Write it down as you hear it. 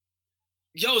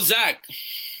Yo, Zach.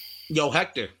 Yo,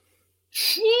 Hector.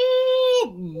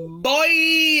 Woo,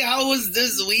 boy, how was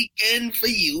this weekend for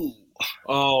you?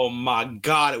 Oh my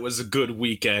God, it was a good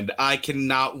weekend. I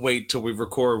cannot wait till we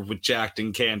record with Jacked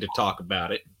and Can to talk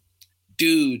about it.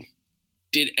 Dude,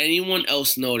 did anyone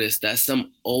else notice that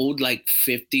some old,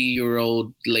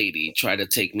 50-year-old lady tried to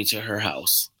take me to her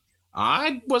house?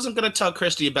 I wasn't going to tell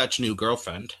Christy about your new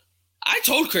girlfriend. I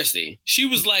told Christy. She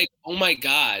was like, oh my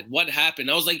God, what happened?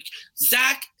 I was like,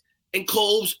 Zach and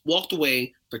Colbs walked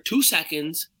away for 2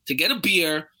 seconds to get a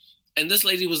beer. And this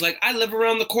lady was like, I live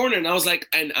around the corner. And I was like,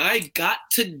 and I got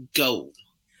to go.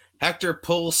 Hector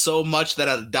pulls so much that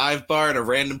at a dive bar at a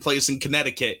random place in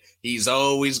Connecticut, he's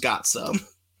always got some.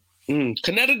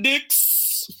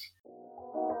 Connecticut's.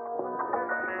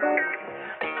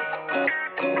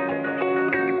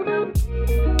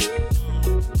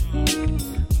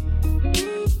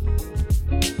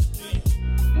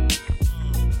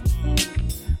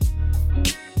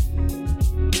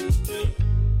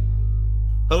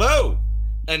 Hello,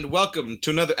 and welcome to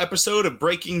another episode of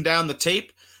Breaking Down the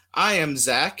Tape. I am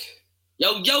Zach.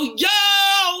 Yo, yo,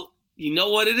 yo! You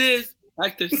know what it is.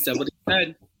 Hector said what he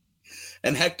said.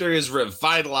 And Hector is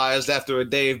revitalized after a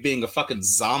day of being a fucking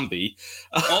zombie.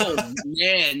 Oh,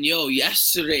 man. Yo,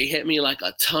 yesterday hit me like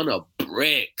a ton of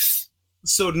bricks.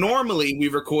 So normally we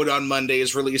record on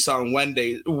Mondays, release on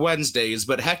Wednesdays,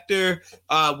 but Hector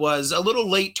was a little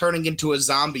late turning into a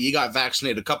zombie. He got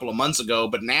vaccinated a couple of months ago,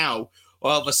 but now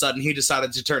all of a sudden he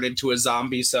decided to turn into a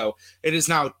zombie. So it is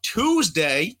now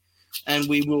Tuesday, and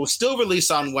we will still release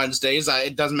on Wednesdays.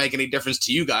 It doesn't make any difference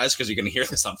to you guys because you're going to hear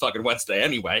this on fucking Wednesday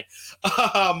anyway.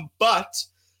 But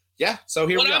yeah, so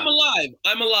here we are.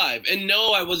 I'm alive. And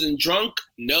no, I wasn't drunk.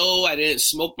 No, I didn't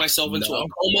smoke myself into a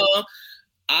coma.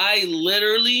 I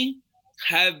literally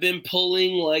have been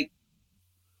pulling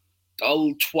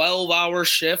 12-hour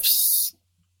shifts.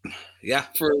 Yeah.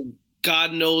 For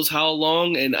God knows how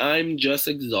long, and I'm just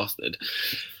exhausted.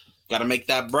 Got to make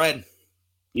that bread.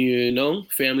 You know,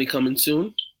 family coming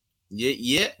soon.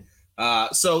 Yeah.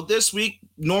 So this week,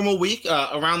 normal week,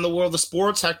 around the world of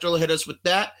sports, Hector will hit us with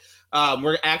that.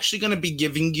 We're actually going to be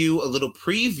giving you a little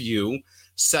preview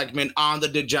segment on the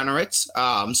Degenerates.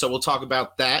 So we'll talk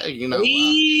about that. You know, damn,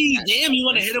 you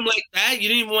want to hit him like that? You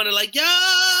didn't even want to yo,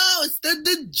 it's the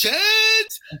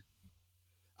Degenerates.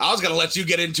 I was going to let you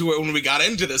get into it when we got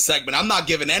into this segment. I'm not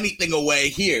giving anything away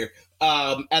here.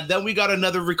 And then we got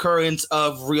another recurrence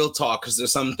of Real Talk because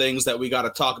there's some things that we got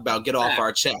to talk about, get off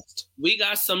our chest. We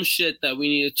got some shit that we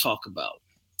need to talk about.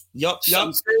 Yup.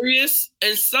 Some serious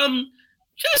and some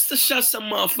just to shut some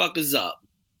motherfuckers up.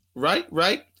 Right.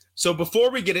 So before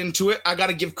we get into it, I got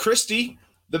to give Christy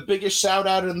the biggest shout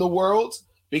out in the world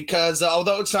because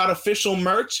although it's not official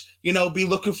merch, be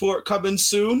looking for it coming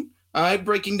soon. All right,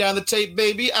 Breaking Down the Tape,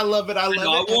 baby. I love it. I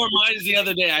wore mine the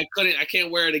other day. I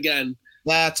can't wear it again.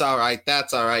 That's all right.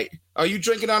 Are you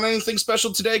drinking on anything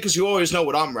special today? Because you always know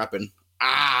what I'm repping.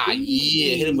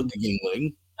 Yeah, hit him with the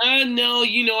Yuengling. No,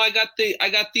 I got the.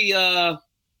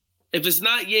 If it's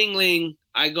not Yuengling,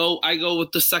 I go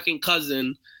with the second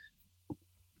cousin.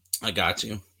 I got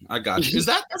you.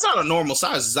 That's not a normal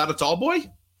size? Is that a tall boy?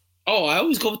 Oh, I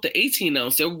always go with the 18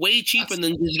 ounce. They're way cheaper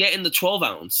than just getting the 12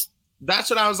 ounce.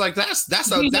 That's what I was like. That's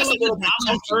a little bit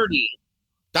 $1.30.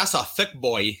 That's a thick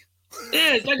boy.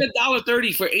 Yeah, it's like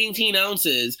 $1.30 for 18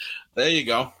 ounces. There you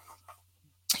go.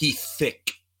 He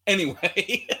thick.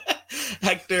 Anyway,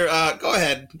 Hector, go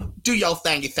ahead. Do your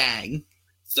thangy thang.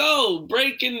 So,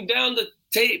 Breaking Down the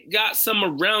Tape got some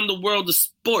around the world of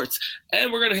sports,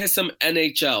 and we're going to hit some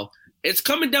NHL. It's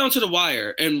coming down to the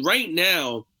wire, and right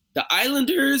now, the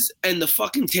Islanders and the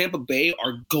fucking Tampa Bay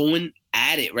are going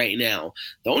at it right now.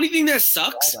 The only thing that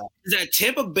sucks is that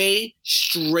Tampa Bay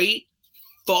straight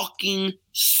fucking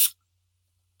schooled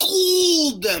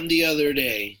them the other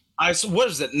day. What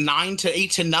is it,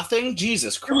 9-8-0?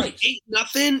 Jesus Christ.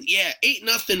 8-0? Yeah,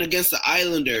 8-0 against the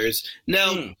Islanders.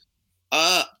 Now,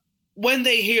 when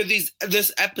they hear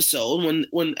this episode,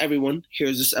 when everyone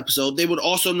hears this episode, they would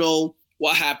also know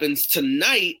what happens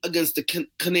tonight against the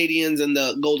Canadiens and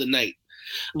the Golden Knight.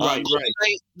 Right.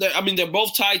 They're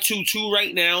both tied 2-2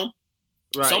 right now.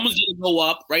 Right. Someone's going to go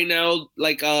up right now,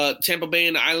 Tampa Bay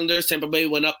and the Islanders. Tampa Bay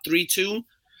went up 3-2.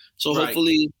 So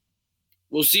hopefully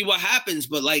we'll see what happens.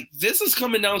 But, this is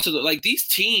coming down to these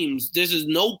teams. This is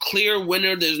no clear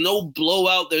winner. There's no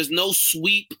blowout. There's no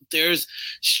sweep. There's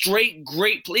straight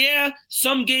great play. Yeah,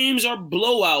 some games are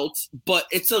blowouts, but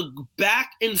it's a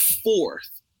back and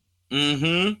forth.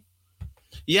 Mm-hmm.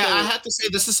 Yeah, I have to say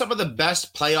this is some of the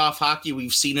best playoff hockey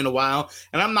we've seen in a while.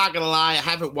 And I'm not going to lie, I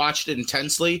haven't watched it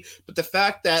intensely. But the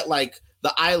fact that,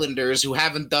 the Islanders, who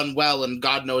haven't done well in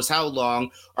God knows how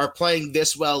long, are playing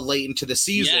this well late into the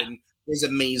season is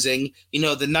amazing. You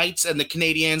know, the Knights and the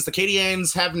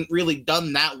Canadiens haven't really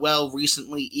done that well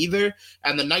recently either,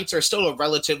 and the Knights are still a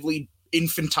relatively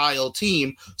infantile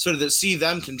team, so to see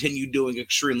them continue doing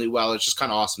extremely well, it's just kind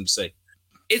of awesome to see.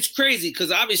 It's crazy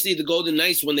because obviously the Golden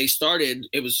Knights, when they started,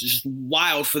 it was just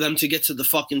wild for them to get to the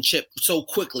fucking chip so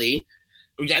quickly.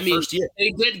 Yeah, I mean, first year.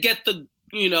 They did get the,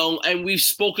 you know, and we've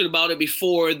spoken about it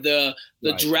before, the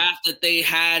draft that they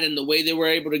had and the way they were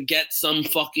able to get some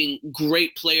fucking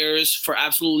great players for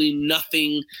absolutely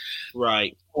nothing.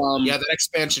 Right. That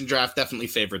expansion draft definitely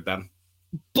favored them.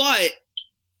 But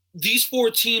these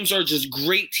 4 teams are just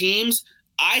great teams.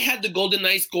 I had the Golden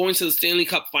Knights going to the Stanley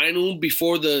Cup final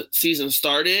before the season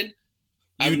started.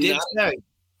 You did say.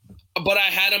 But I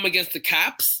had them against the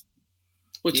Caps,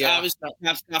 which obviously the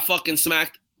Caps got fucking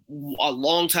smacked a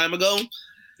long time ago.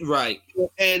 Right.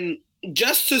 And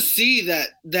just to see that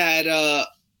the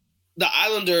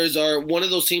Islanders are one of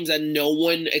those teams that no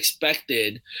one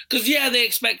expected. Because, they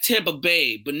expect Tampa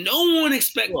Bay, but no one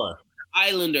expects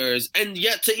Islanders, and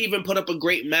yet to even put up a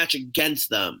great match against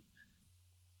them.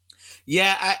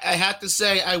 Yeah, I have to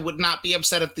say I would not be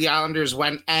upset if the Islanders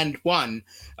went and won,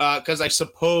 because I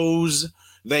suppose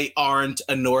they aren't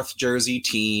a North Jersey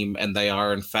team, and they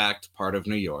are in fact part of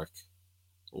New York.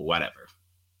 Whatever.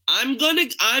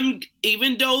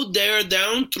 Even though they're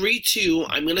down 3-2,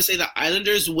 I'm gonna say the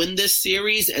Islanders win this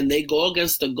series, and they go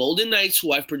against the Golden Knights,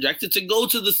 who I've projected to go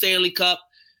to the Stanley Cup.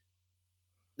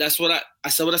 That's what I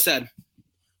said. What I said.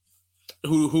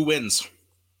 Who wins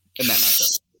in that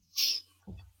matchup?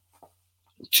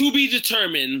 To be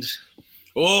determined.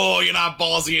 Oh, you're not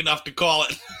ballsy enough to call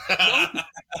it.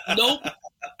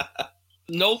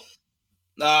 Nope.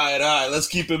 All right. Let's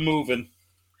keep it moving.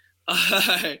 All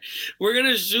right. We're going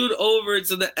to shoot over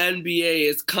to the NBA.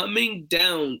 It's coming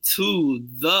down to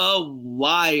the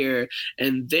wire.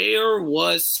 And there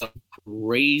was some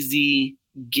crazy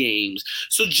games.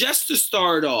 So just to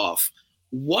start off,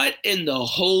 what in the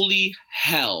holy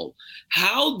hell?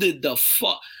 How did the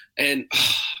fuck? And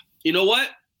you know what?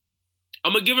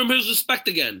 I'm going to give him his respect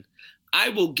again. I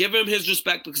will give him his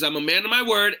respect because I'm a man of my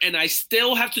word, and I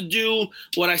still have to do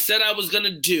what I said I was going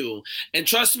to do. And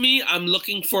trust me, I'm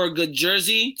looking for a good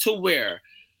jersey to wear.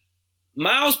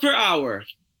 Miles per hour.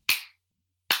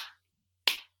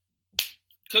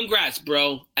 Congrats,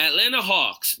 bro. Atlanta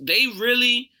Hawks. They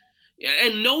really...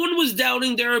 And no one was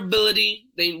doubting their ability.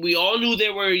 We all knew they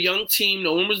were a young team.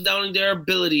 No one was doubting their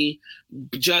ability.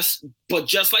 But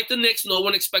just like the Knicks, no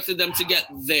one expected them to get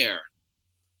there.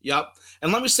 Yep.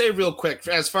 And let me say real quick,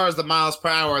 as far as the miles per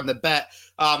hour and the bet,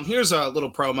 here's a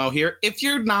little promo here. If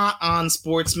you're not on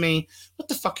SportsMe, what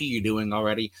the fuck are you doing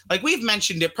already? Like, we've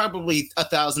mentioned it probably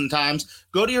 1,000 times.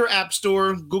 Go to your App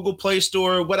Store, Google Play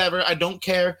Store, whatever. I don't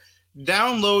care.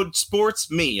 Download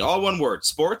SportsMe, all one word,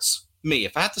 SportsMe.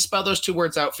 If I have to spell those 2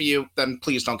 words out for you, then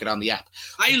please don't get on the app.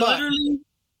 Literally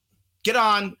get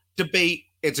on, debate.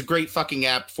 It's a great fucking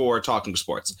app for talking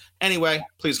sports. Anyway,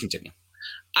 please continue.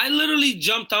 I literally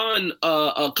jumped on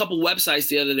a couple websites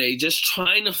the other day just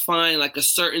trying to find like a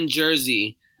certain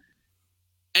jersey.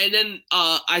 And then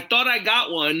I thought I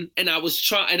got one, and I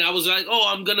was like,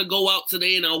 oh, I'm going to go out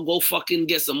today and I'll go fucking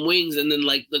get some wings. And then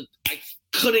I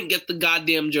couldn't get the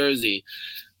goddamn jersey.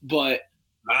 But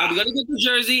I'm going to get the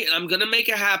jersey, and I'm going to make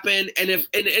it happen. And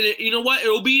you know what?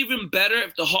 It'll be even better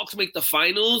if the Hawks make the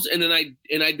finals, and then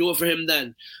I do it for him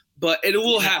then. But it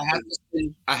will happen.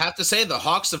 I have to say the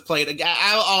Hawks have played.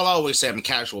 I'll always say I'm a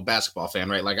casual basketball fan,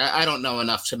 right? Like, I don't know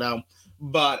enough to know.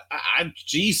 But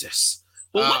Jesus.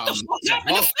 Well, what the fuck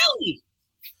happened to Philly?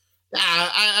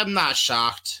 I'm not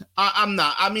shocked. I'm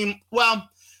not. I mean, well,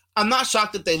 I'm not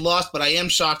shocked that they lost, but I am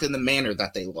shocked in the manner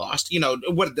that they lost. You know,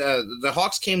 what the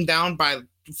Hawks came down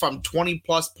from 20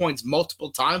 plus points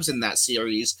multiple times in that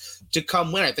series to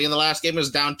come win. I think in the last game it was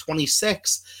down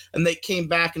 26, and they came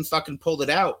back and fucking pulled it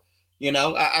out. You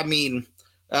know, I mean,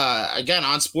 again,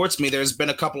 on SportsMe, there's been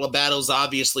a couple of battles,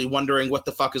 obviously, wondering what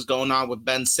the fuck is going on with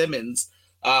Ben Simmons.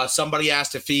 Somebody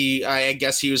asked if I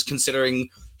guess he was considering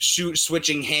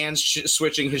switching his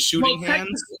shooting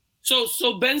hands.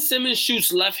 So Ben Simmons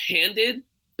shoots left-handed,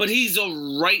 but he's a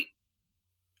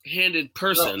right-handed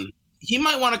person. So he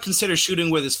might want to consider shooting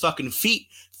with his fucking feet.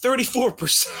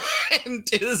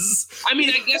 34% is... I mean,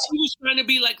 I guess he was trying to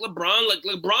be like LeBron. Like,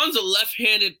 LeBron's a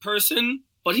left-handed person,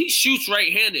 but he shoots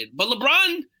right-handed. But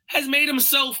LeBron has made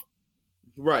himself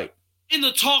right in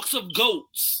the talks of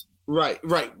GOATs. Right.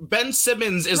 Ben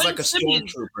Simmons is like a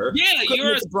stormtrooper. Yeah,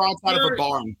 you're LeBron out of a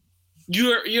barn.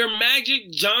 your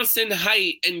Magic Johnson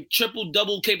height and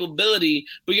triple-double capability,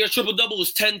 but your triple-double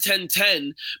is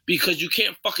 10-10-10 because you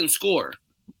can't fucking score.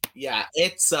 Yeah,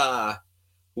 it's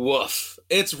woof.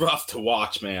 It's rough to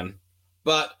watch, man.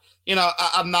 But you know,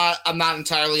 I'm not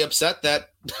entirely upset that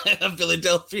a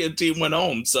Philadelphia team went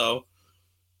home. So,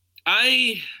 but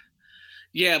I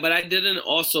didn't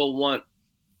also want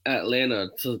Atlanta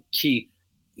to keep.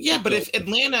 Yeah, but if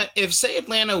Atlanta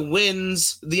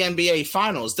wins the NBA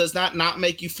Finals, does that not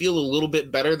make you feel a little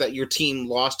bit better that your team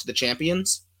lost to the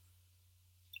champions?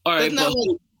 All right,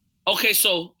 okay.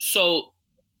 So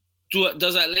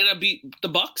does Atlanta beat the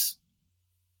Bucks?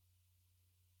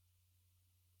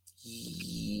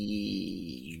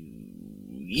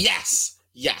 Yes.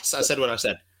 I said what I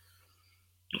said.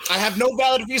 I have no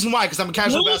valid reason why, because I'm a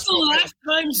casual basketball fan. When was the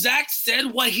last time Zach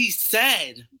said what he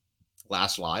said?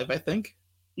 Last live, I think.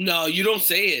 No, you don't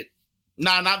say it.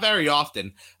 Nah, not very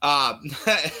often. But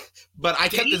I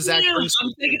kept the Zach.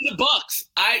 I'm taking the Bucks.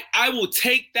 I will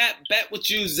take that bet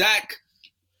with you, Zach.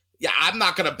 Yeah, I'm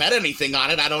not gonna bet anything on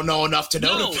it. I don't know enough to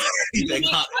know anything.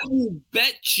 I will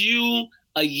bet you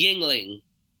a Yingling.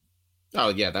 Oh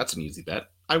yeah, that's an easy bet.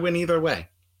 I win either way.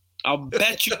 I'll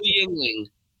bet you a Yingling.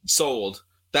 Sold.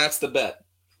 That's the bet.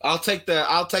 I'll take the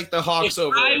Hawks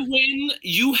over. If I win,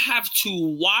 you have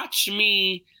to watch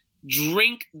me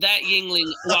drink that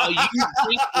Yingling while you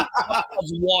drink a cup of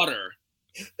water.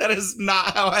 That is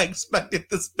not how I expected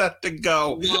this bet to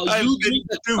go. While you drink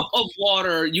a cup of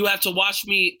water, you have to watch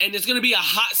me, and it's gonna be a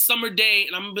hot summer day,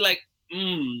 and I'm gonna be like,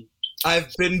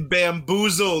 I've been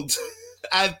bamboozled.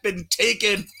 I've been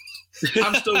taken.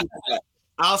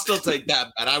 I'll still take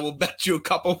that bet. I will bet you a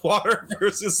cup of water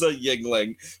versus a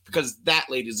Yingling, because that,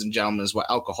 ladies and gentlemen, is what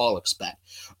alcoholics bet.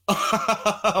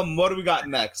 What do we got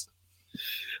next?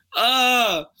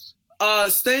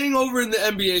 Staying over in the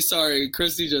NBA, sorry,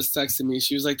 Christy just texted me.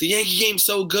 She was like, the Yankee game's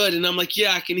so good. And I'm like,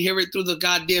 yeah, I can hear it through the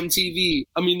goddamn TV.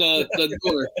 I mean, the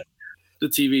door. The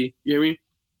TV. You hear me?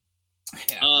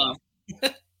 Yeah.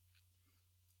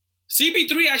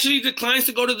 CP3 actually declines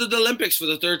to go to the Olympics for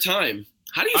the third time.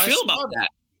 How do you feel about that?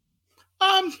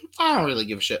 I don't really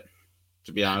give a shit,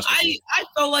 to be honest with you. I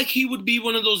felt like he would be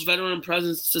one of those veteran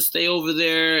presence to stay over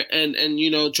there and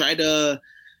you know, try to...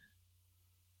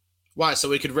 Why? So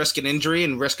we could risk an injury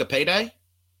and risk a payday?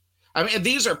 I mean,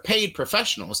 these are paid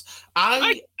professionals.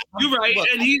 You're right, look,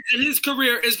 and his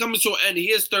career is coming to an end.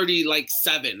 He is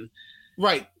 37.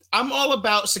 Right. I'm all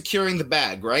about securing the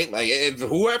bag, right? Like, if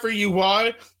whoever you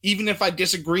are, even if I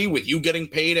disagree with you getting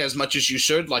paid as much as you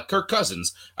should, like Kirk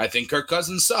Cousins. I think Kirk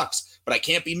Cousins sucks, but I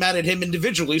can't be mad at him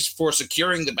individually for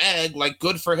securing the bag. Like,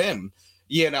 good for him.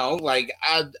 You know, like,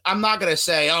 I'm not going to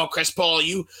say, oh, Chris Paul,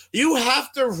 you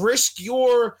have to risk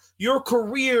your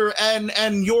career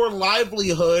and your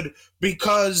livelihood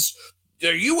because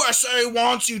the USA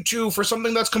wants you to for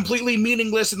something that's completely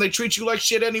meaningless and they treat you like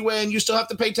shit anyway and you still have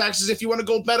to pay taxes if you want a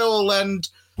gold medal. And,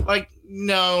 like,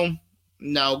 no,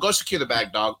 go secure the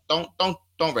bag, dog.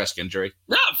 Don't risk injury.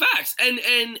 No, facts. And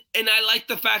I like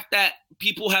the fact that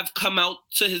people have come out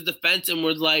to his defense and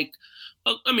were like,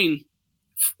 I mean,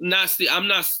 I'm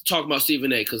not talking about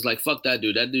Stephen A. because, like, fuck that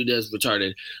dude. That dude is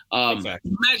retarded.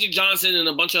 Exactly. Magic Johnson and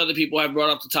a bunch of other people have brought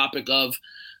up the topic of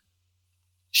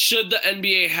should the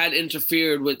NBA had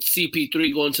interfered with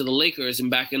CP3 going to the Lakers and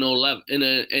back in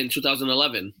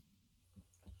 2011.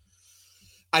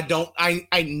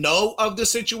 I know of the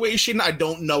situation. I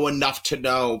don't know enough to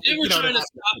know. They were trying to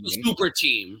stop the super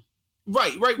team.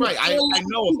 Right. I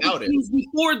know about it.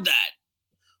 Before that.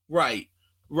 Right.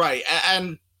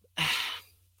 And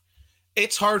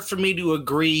it's hard for me to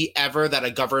agree ever that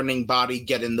a governing body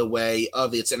get in the way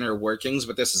of its inner workings,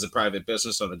 but this is a private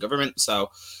business of the government,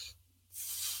 so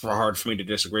hard for me to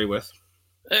disagree with.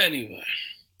 Anyway,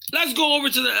 let's go over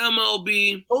to the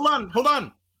MLB. Hold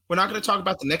on. We're not going to talk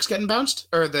about the Knicks getting bounced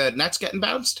or the Nets getting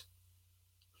bounced.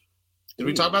 Did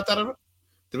we talk about that?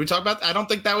 Did we talk about that? I don't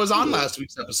think that was on last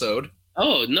week's episode.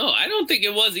 Oh, no, I don't think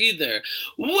it was either.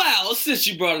 Well, since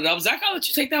you brought it up, Zach, I'll let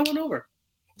you take that one over.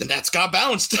 The Nets got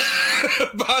bounced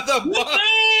by the Bucks.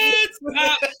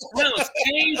 Bounced.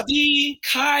 KD,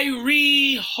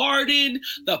 Kyrie, Harden,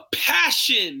 the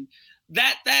passion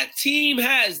that team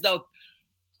has, the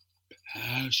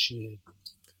passion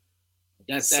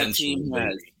that team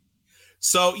has.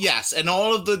 So yes, and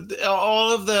all of the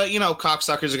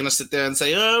cocksuckers are gonna sit there and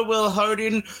say, oh well,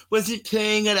 Harden wasn't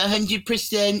playing at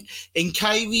 100% and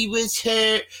Kyrie was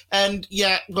hurt, and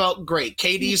yeah, well, great.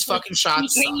 KD's fucking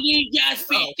shots. KD got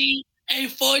 50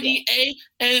 and 48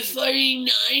 and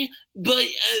 49, but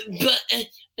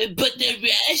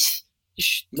the rest.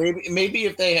 Maybe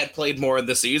if they had played more in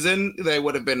the season, they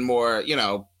would have been more,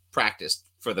 practiced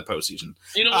for the postseason.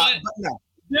 You know what? No,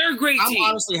 they're a great team. I'm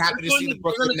honestly happy to see the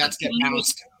Brooklyn Nets get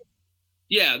bounced.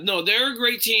 Yeah, no, they're a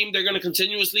great team. They're going to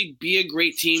continuously be a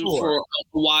great team for a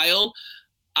while.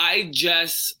 I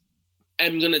just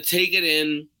am going to take it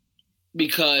in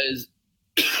because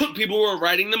people were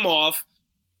writing them off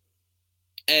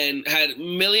and had a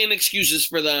million excuses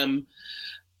for them.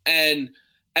 And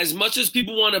as much as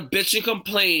people want to bitch and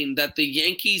complain that the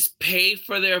Yankees pay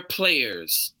for their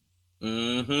players,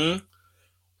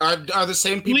 are the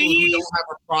same people who don't have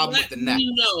a problem with the Nets.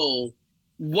 You know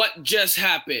what just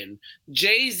happened.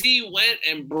 Jay-Z went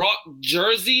and brought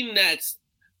Jersey Nets,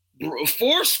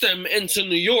 forced them into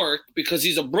New York because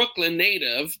he's a Brooklyn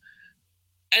native,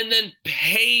 and then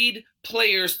paid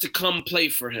players to come play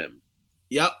for him.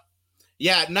 Yep.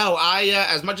 Yeah, no, I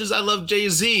as much as I love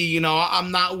Jay-Z, you know,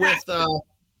 I'm not with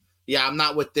I'm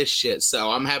not with this shit. So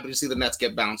I'm happy to see the Nets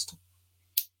get bounced.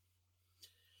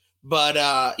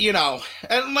 But you know,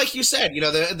 and like you said, you know,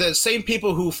 the same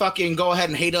people who fucking go ahead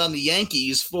and hate on the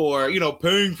Yankees for, you know,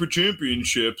 paying for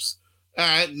championships.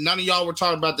 None of y'all were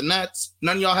talking about the Nets.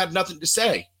 None of y'all had nothing to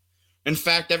say. In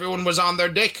fact, everyone was on their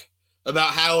dick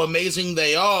about how amazing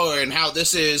they are and how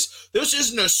this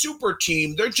isn't a super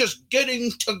team. They're just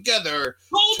getting together.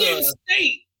 Golden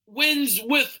State wins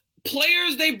with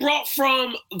players they brought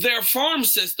from their farm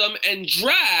system and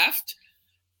draft,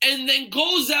 and then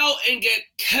goes out and get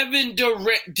Kevin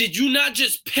Durant. Did you not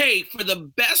just pay for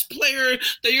the best player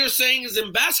that you're saying is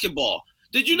in basketball?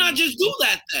 Did you not just do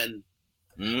that then?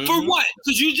 Mm-hmm. For what?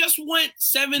 Because you just went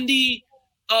 73-9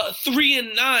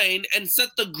 and set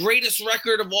the greatest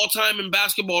record of all time in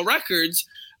basketball records,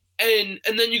 and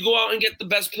then you go out and get the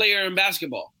best player in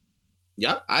basketball.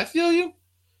 Yeah, I feel you.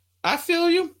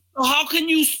 So how can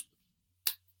you?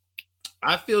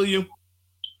 I feel you.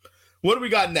 What do we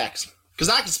got next?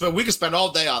 Because we can spend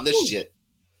all day on this shit.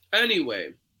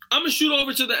 Anyway, I'm gonna shoot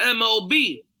over to the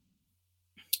MLB.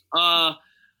 I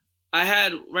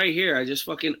had right here. I just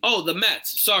the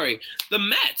Mets. Sorry, the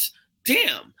Mets.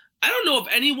 Damn. I don't know if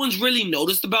anyone's really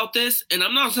noticed about this, and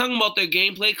I'm not talking about their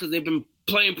gameplay because they've been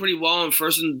playing pretty well in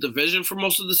first in the division for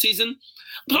most of the season.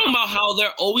 I'm talking about how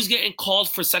they're always getting called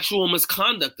for sexual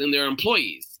misconduct in their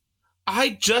employees.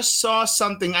 I just saw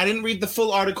something. I didn't read the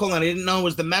full article, and I didn't know it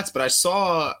was the Mets, but I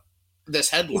saw this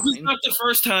headline. This is not the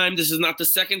first time. This is not the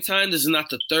second time. This is not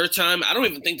the third time. I don't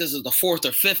even think this is the fourth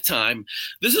or fifth time.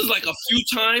 This is like a few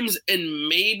times in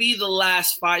maybe the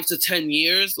last 5 to 10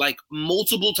 years, like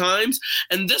multiple times.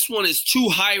 And this one is 2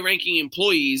 high-ranking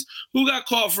employees who got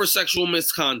caught for sexual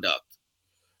misconduct.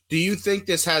 Do you think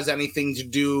this has anything to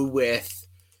do with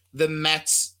the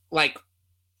Mets, like,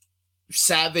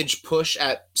 savage push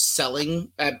at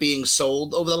being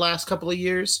sold over the last couple of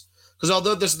years? Because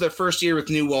although this is their first year with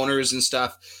new owners and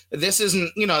stuff, this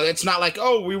isn't, you know, it's not like,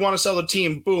 oh, we want to sell the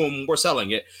team, boom, we're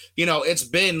selling it. You know, it's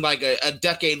been like a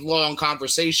decade-long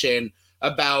conversation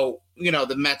about, you know,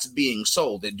 the Mets being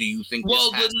sold. Do you think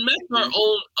the Mets are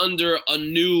owned under a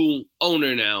new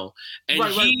owner now. And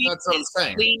he that's what I'm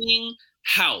saying. Cleaning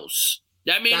house.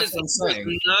 That man is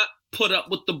not put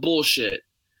up with the bullshit.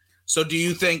 So do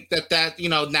you think that, you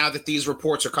know, now that these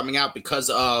reports are coming out because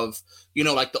of, you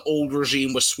know, like the old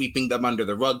regime was sweeping them under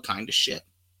the rug kind of shit?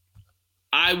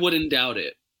 I wouldn't doubt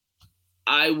it.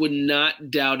 I would not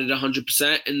doubt it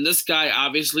 100%. And this guy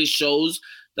obviously shows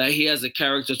that he has a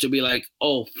character to be like,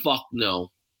 oh, fuck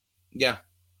no. Yeah.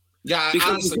 Yeah. Because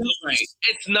honestly,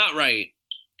 it's not right.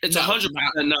 It's 100%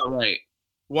 not right.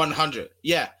 100.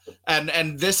 Yeah.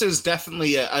 And this is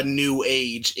definitely a new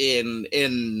age in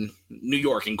New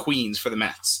York and Queens for the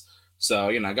Mets. So,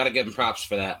 you know, I got to give them props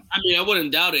for that. I mean, I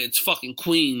wouldn't doubt it. It's fucking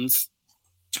Queens.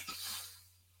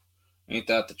 Ain't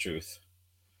that the truth?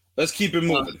 Let's keep it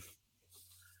moving.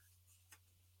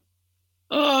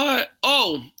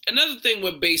 Another thing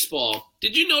with baseball.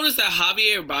 Did you notice that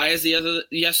Javier Baez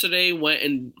yesterday went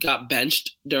and got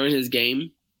benched during his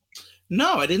game?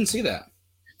 No, I didn't see that.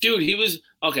 Dude, he was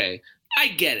 – okay, I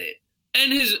get it.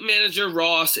 And his manager,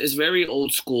 Ross, is very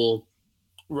old school.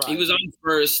 Right. He was on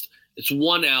first. It's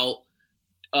 1 out.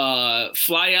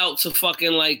 Fly out to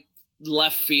fucking, like,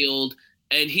 left field.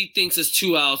 And he thinks it's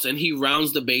 2 outs, and he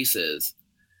rounds the bases.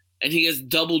 And he gets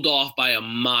doubled off by a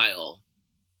mile.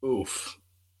 Oof.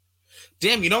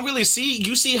 Damn, you don't really see –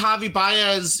 you see Javi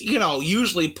Baez, you know,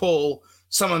 usually pull –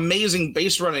 some amazing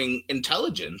base running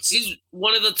intelligence. He's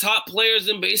one of the top players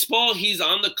in baseball. He's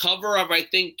on the cover of, I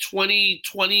think,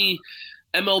 2020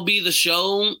 MLB The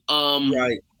Show.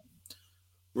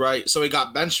 Right. So he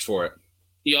got benched for it.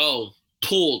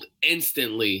 Pulled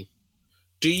instantly.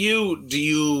 Do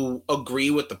you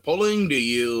agree with the pulling?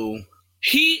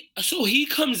 He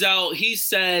comes out, he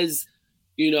says,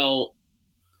 you know,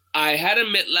 I had a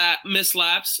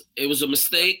mislapse. It was a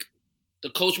mistake. The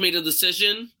coach made a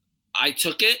decision. I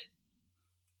took it.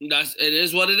 It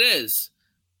is what it is.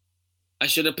 I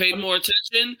should have paid more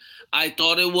attention. I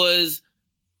thought it was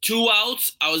 2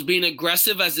 outs. I was being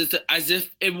aggressive as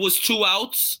if it was 2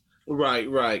 outs.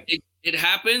 Right. It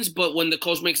happens, but when the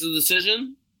coach makes a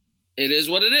decision, it is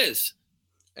what it is.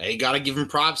 Hey, you got to give him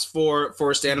props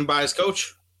for standing by his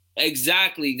coach.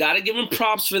 Exactly. Got to give him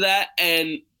props for that.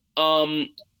 And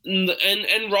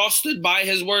Ross stood by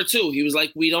his word too. He was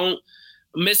like, we don't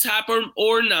mishap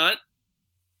or not.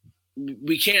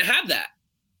 We can't have that.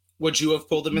 Would you have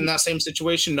pulled him in that same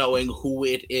situation knowing who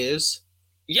it is?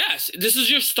 Yes, this is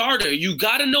your starter. You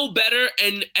got to know better,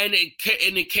 and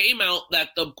it came out that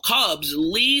the Cubs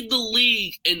lead the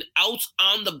league in outs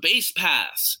on the base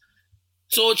pass.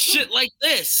 So it's shit like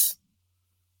this.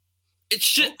 It's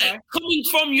shit coming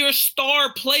from your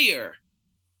star player.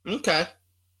 Okay.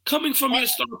 Coming from your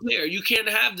star player, you can't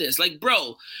have this. Like,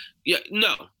 bro,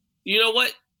 no. You know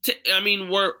what?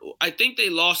 I think they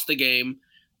lost the game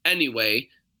anyway.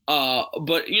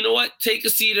 But you know what? Take a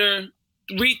seater,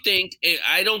 rethink.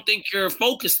 I don't think you're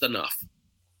focused enough.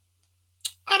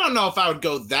 I don't know if I would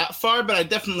go that far, but I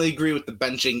definitely agree with the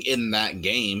benching in that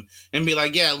game and be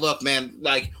like, yeah, look, man,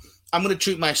 like I'm going to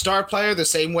treat my star player the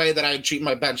same way that I treat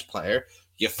my bench player.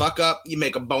 You fuck up, you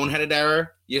make a boneheaded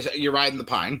error, you're riding the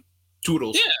pine.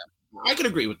 Toodles. Yeah. I can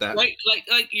agree with that. Like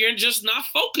you're just not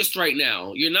focused right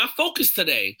now. You're not focused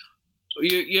today.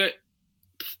 We're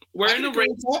in a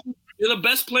race. You're the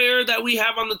best player that we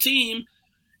have on the team.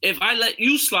 If I let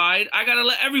you slide, I got to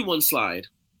let everyone slide.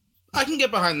 I can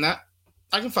get behind that.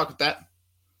 I can fuck with that.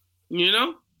 You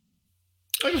know?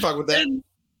 I can fuck with that. And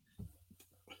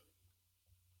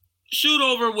shoot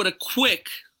over with a quick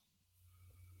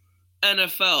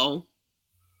NFL.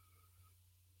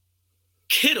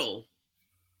 Kittle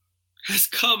has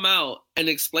come out and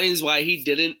explains why he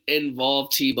didn't involve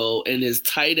Tebow in his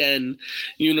tight end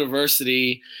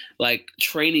university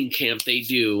training camp they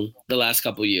do the last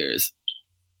couple years.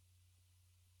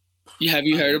 Have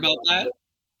you heard about that?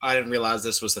 I didn't realize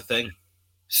this was the thing.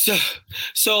 So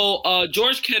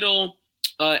George Kittle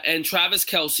and Travis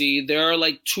Kelce, they're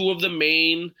two of the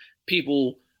main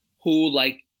people who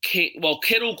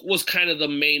Kittle was kind of the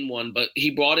main one, but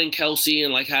he brought in Kelce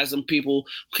and has some people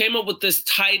who came up with this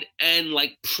tight end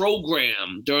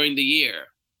program during the year.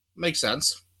 Makes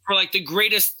sense. For the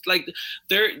greatest,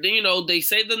 they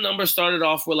say the number started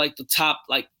off with the top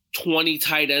 20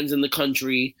 tight ends in the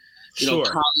country, sure.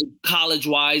 College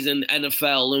wise and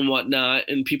NFL and whatnot,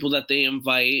 and people that they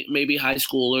invite, maybe high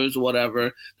schoolers or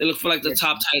whatever. They look for the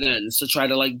top tight ends to try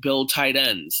to build tight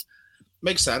ends.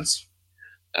 Makes sense.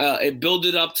 It built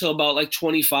it up to about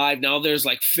 25. Now there's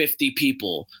 50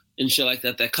 people and shit like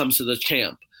that comes to the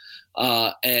camp.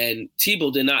 And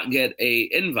Tebow did not get a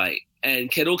invite. And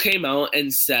Kittle came out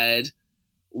and said,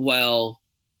 well,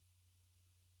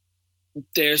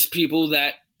 there's people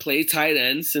that play tight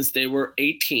end since they were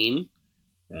 18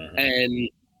 and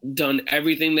done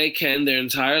everything they can their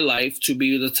entire life to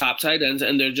be the top tight ends,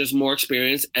 and they're just more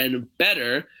experienced and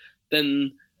better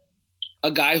than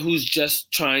a guy who's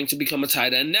just trying to become a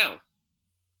tight end now.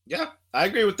 Yeah, I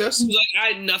agree with this. He's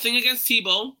I had nothing against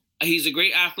Tebow. He's a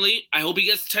great athlete. I hope he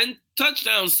gets 10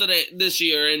 touchdowns this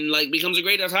year and becomes a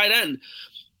great tight end.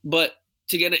 But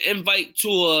to get an invite to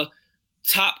a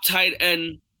top tight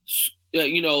end,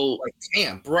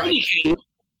 camp, right?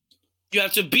 You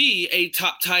have to be a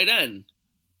top tight end.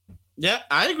 Yeah,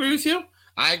 I agree with you.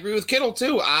 I agree with Kittle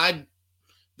too. I've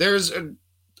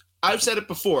said it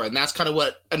before, and that's kind of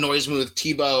what annoys me with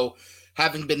Tebow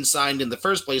having been signed in the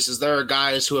first place, is there are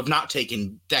guys who have not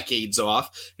taken decades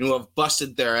off and who have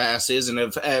busted their asses and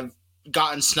have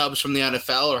gotten snubs from the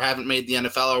NFL or haven't made the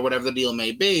NFL or whatever the deal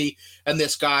may be, and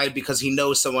this guy, because he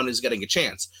knows someone is getting a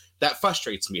chance. That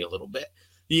frustrates me a little bit.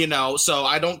 So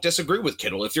I don't disagree with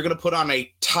Kittle. If you're going to put on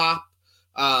a top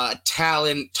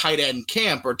talent tight end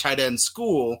camp or tight end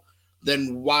school,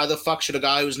 then why the fuck should a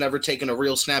guy who's never taken a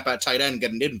real snap at tight end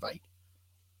get an invite?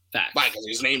 Facts. Why, because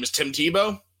his name is Tim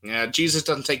Tebow? Yeah, Jesus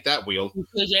doesn't take that wheel.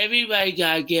 Because everybody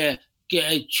got to get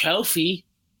a trophy.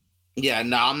 Yeah,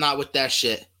 no, I'm not with that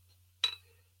shit.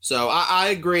 So I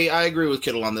agree. I agree with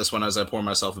Kittle on this one as I pour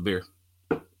myself a beer.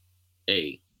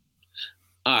 Hey.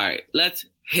 All right, let's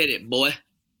hit it, boy.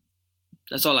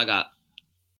 That's all I got.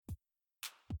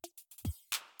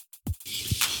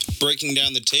 Breaking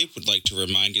Down the Tape would like to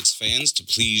remind its fans to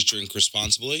please drink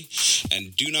responsibly,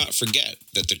 and do not forget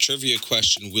that the trivia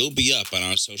question will be up on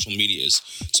our social medias,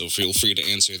 so feel free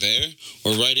to answer there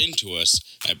or write into us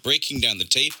at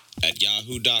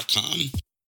breakingdownthetape@yahoo.com.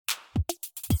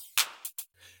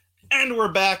 And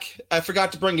we're back. I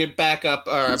forgot to bring it back up,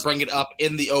 or bring it up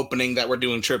in the opening that we're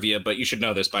doing trivia, but you should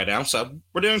know this by now. So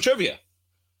we're doing trivia.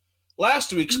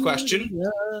 Last week's question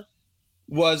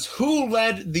was, who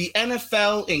led the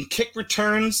NFL in kick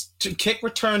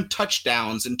return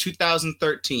touchdowns in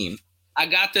 2013? I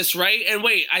got this right. And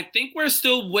wait, I think we're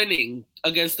still winning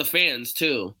against the fans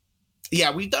too.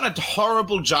 Yeah, we've done a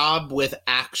horrible job with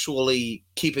actually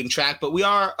keeping track, but we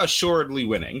are assuredly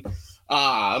winning.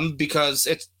 Because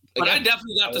it's. But again, I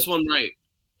definitely got this one right.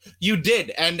 You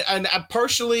did, and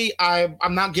partially, I'm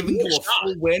not giving you a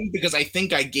full win because I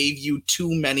think I gave you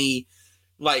too many.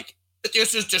 Like,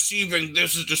 this is deceiving.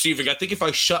 This is deceiving. I think if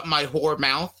I shut my whore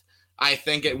mouth, I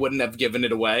think it wouldn't have given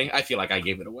it away. I feel like I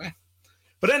gave it away.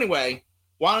 But anyway,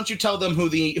 why don't you tell them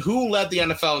who led the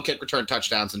NFL in kick return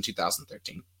touchdowns in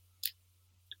 2013?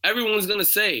 Everyone's gonna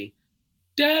say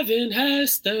Devin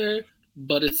Hester,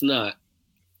 but it's not.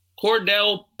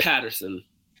 Cordell Patterson.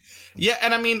 Yeah,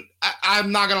 and I mean,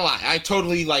 I'm not gonna lie. I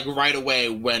totally right away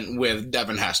went with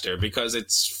Devin Hester because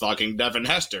it's fucking Devin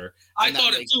Hester. I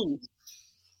thought it too.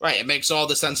 Right, it makes all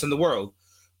the sense in the world.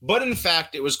 But in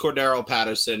fact, it was Cordell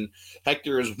Patterson.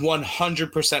 Hector is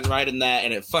 100% right in that,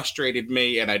 and it frustrated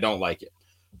me, and I don't like it.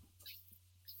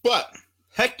 But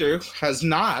Hector has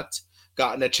not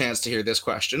gotten a chance to hear this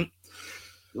question.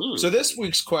 Ooh. So this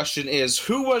week's question is,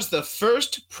 who was the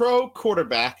first pro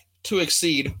quarterback to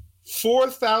exceed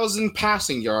 4,000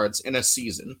 passing yards in a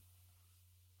season?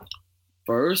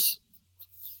 First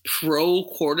pro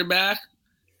quarterback?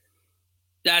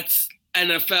 That's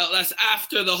NFL. That's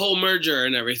after the whole merger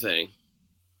and everything.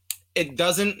 It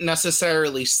doesn't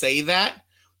necessarily say that,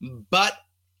 but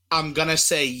I'm going to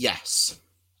say yes.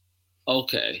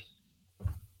 Okay.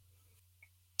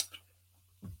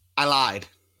 I lied.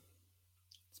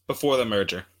 Before the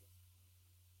merger.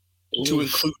 Oof. To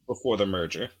include before the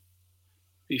merger.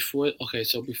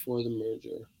 So before the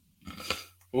merger.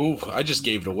 Ooh, I just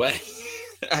gave it away.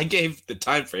 I gave the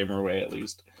time frame away at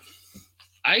least.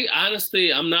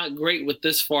 I'm not great with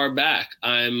this far back.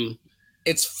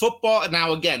 It's football.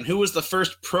 Now, again, who was the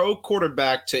first pro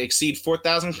quarterback to exceed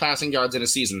 4,000 passing yards in a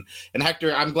season? And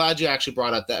Hector, I'm glad you actually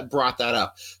brought that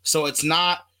up. So it's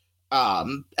not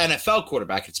NFL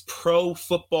quarterback. It's pro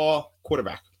football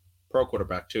quarterback. Pro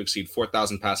quarterback to exceed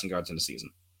 4,000 passing yards in a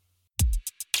season.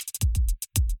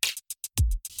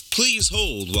 Please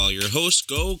hold while your hosts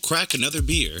go crack another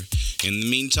beer. In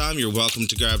the meantime, you're welcome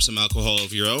to grab some alcohol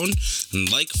of your own and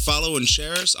follow, and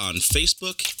share us on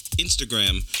Facebook,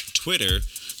 Instagram, Twitter,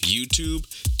 YouTube,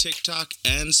 TikTok,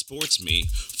 and SportsMe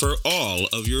for all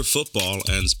of your football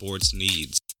and sports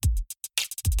needs.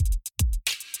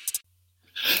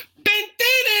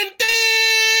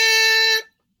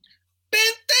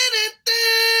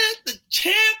 The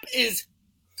champ is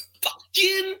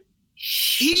fucking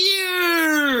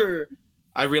here.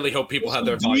 I really hope people have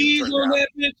their volume turned down. That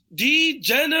bitch.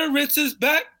 Degenerates is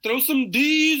back. Throw some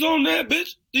D's on that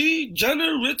bitch.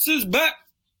 Degenerates is back.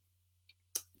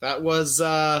 That was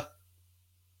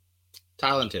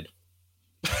talented.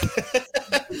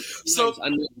 So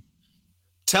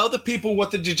tell the people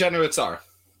what the Degenerates are.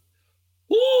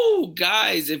 Ooh,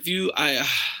 guys, if you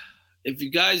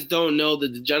guys don't know, the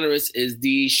Degenerates is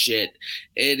the shit.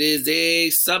 It is a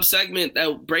subsegment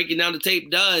that Breaking Down the Tape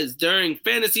does during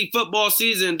fantasy football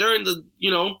season, during the,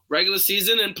 regular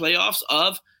season and playoffs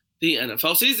of the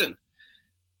NFL season.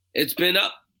 It's been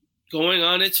going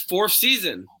on its fourth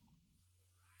season.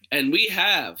 And we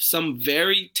have some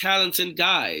very talented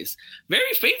guys,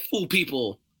 very faithful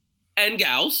people and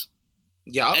gals.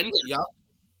 Yeah.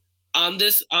 On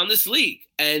this league,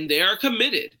 and they are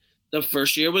committed. The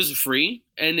first year was free,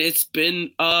 and it's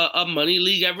been a money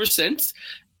league ever since.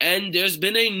 And there's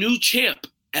been a new champ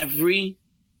every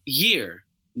year.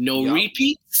 No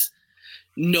repeats.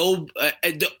 No,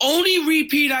 the only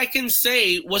repeat I can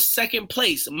say was second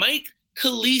place. Mike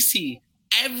Khaleesi,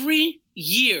 every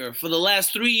year for the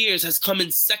last 3 years, has come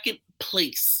in second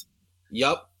place.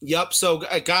 Yep. So,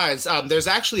 guys, there's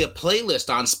actually a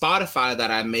playlist on Spotify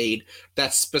that I made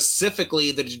that's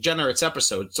specifically the Degenerates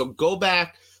episode. So go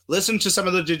back, listen to some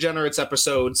of the Degenerates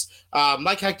episodes.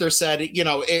 Like Hector said,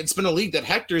 it's been a league that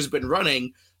Hector's been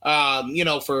running,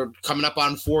 for coming up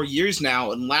on 4 years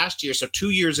now. And last year, so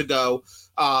 2 years ago,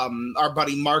 our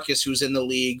buddy Marcus, who's in the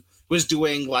league, was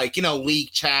doing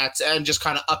league chats and just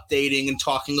kind of updating and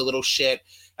talking a little shit.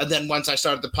 And then once I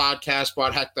started the podcast,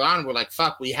 brought Hector on, we're like,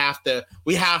 fuck, we have to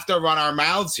run our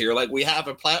mouths here. Like, we have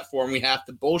a platform, we have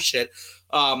to bullshit.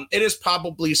 It is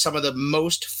probably some of the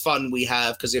most fun we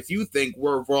have, because if you think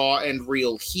we're raw and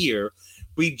real here,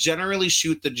 we generally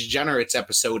shoot the Degenerates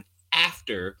episode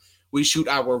after we shoot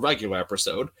our regular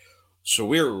episode. So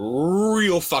we're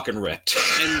real fucking ripped.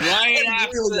 And right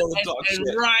after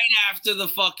the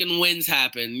fucking wins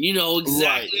happen, you know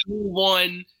exactly who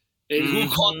won and who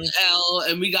caught the L,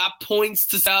 and we got points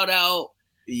to shout out.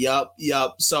 Yup.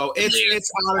 So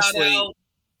it's honestly,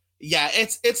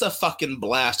 it's a fucking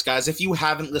blast, guys. If you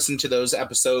haven't listened to those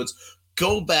episodes,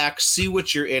 go back, see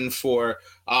what you're in for,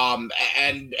 and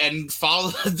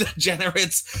follow the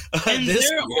Degenerates. And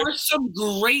there are some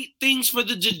great things for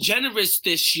the Degenerates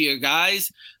this year, guys.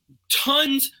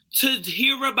 Tons to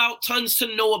hear about, tons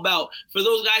to know about for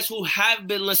those guys who have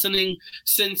been listening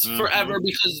since forever,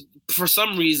 because for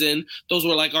some reason those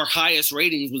were like our highest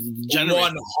ratings was the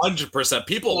Degenerates. 100%.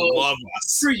 People love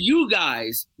us. For you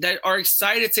guys that are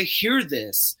excited to hear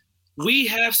this, we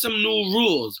have some new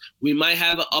rules. We might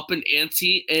have an up and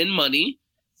ante in money.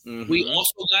 We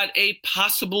also got a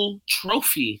possible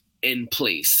trophy in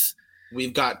place.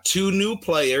 We've got 2 new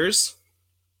players.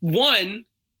 One,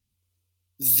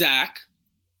 Zach.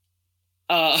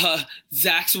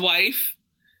 Zach's wife.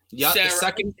 Yeah, Sarah,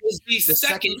 the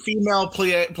second female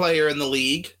player in the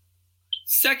league.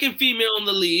 Second female in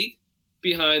the league,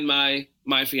 behind my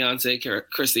fiance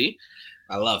Chrissy.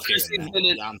 I love Chrissy's been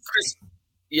in.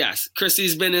 Yes,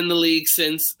 Chrissy's been in the league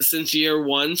since year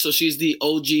 1, so she's the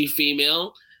OG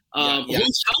female.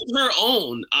 Who's held her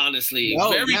own, honestly.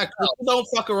 Chrissy don't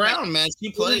fuck around, man.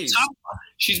 She plays.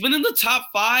 She's been in the top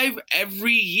 5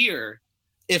 every year.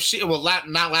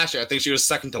 Not last year. I think she was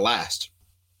second to last.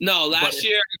 No, last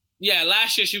year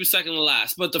she was second to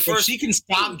last. But if she can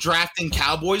stop drafting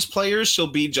Cowboys players, she'll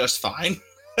be just fine.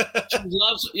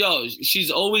 She's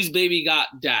always baby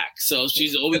got Dak. So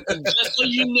she's always, just so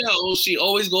you know, she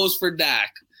always goes for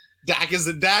Dak. Dak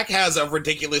has a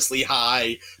ridiculously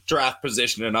high draft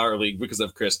position in our league because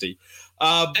of Christy.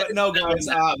 But no, guys,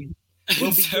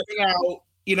 we'll be giving out.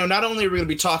 Not only are we going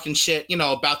to be talking shit,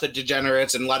 about the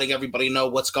Degenerates and letting everybody know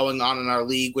what's going on in our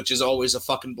league, which is always a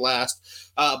fucking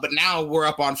blast. But now we're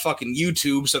up on fucking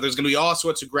YouTube, so there's going to be all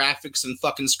sorts of graphics and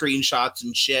fucking screenshots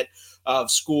and shit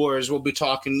of scores. We'll be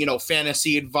talking,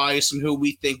 fantasy advice and who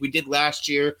we think we did last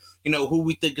year, who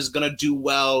we think is going to do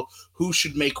well, who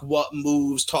should make what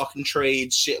moves, talking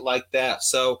trades, shit like that.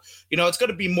 So, it's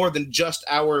going to be more than just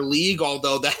our league,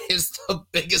 although that is the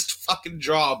biggest fucking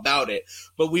draw about it.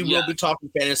 But we will be talking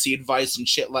fantasy advice and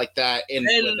shit like that. And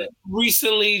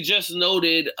recently just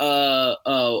noted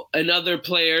another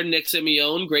player, Nick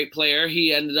Simeone, great player.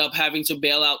 He ended up having to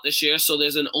bail out this year. So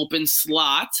there's an open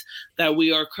slot that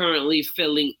we are currently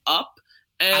filling up.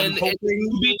 And it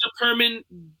will be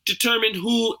determined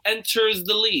who enters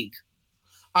the league.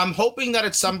 I'm hoping that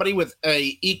it's somebody with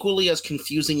a equally as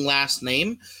confusing last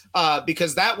name,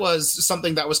 because that was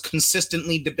something that was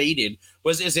consistently debated.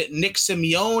 Is it Nick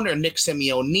Simeone or Nick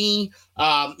Simeone?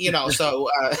 So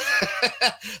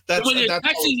that's when you're that's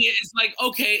texting it, it's like,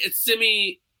 okay, it's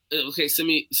Simeone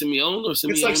or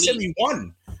Simeone. It's like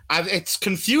Simeone. It's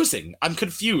confusing. I'm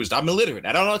confused. I'm illiterate.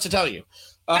 I don't know what to tell you.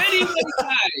 Anyway,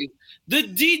 guys, the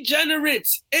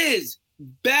Degenerates is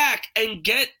back, and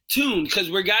get tuned because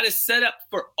we got it set up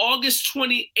for August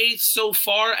 28th so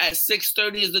far at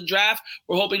 6:30 is the draft.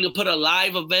 We're hoping to put a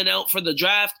live event out for the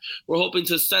draft. We're hoping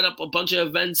to set up a bunch of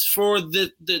events for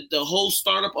the whole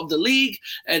startup of the league,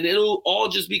 and it'll all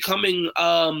just be coming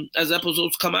as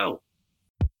episodes come out.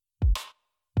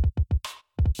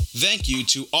 Thank you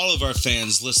to all of our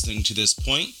fans listening to this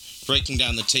point. Breaking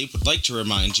Down the Tape would like to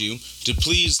remind you to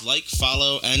please like,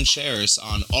 follow, and share us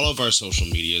on all of our social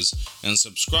medias and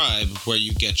subscribe where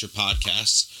you get your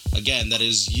podcasts. Again, that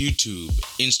is YouTube,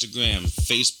 Instagram,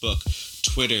 Facebook,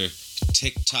 Twitter,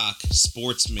 TikTok,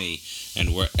 SportsMe,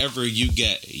 and wherever you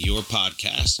get your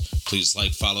podcast. Please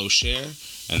like, follow, share,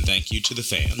 and thank you to the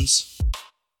fans.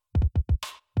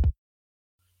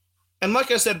 And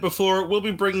like I said before, we'll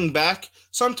be bringing back,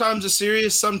 sometimes a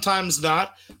serious, sometimes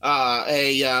not,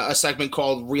 a segment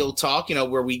called Real Talk,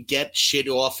 where we get shit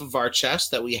off of our chest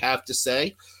that we have to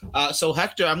say. So,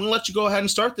 Hector, I'm going to let you go ahead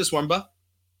and start this one, bud.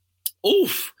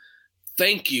 Oof.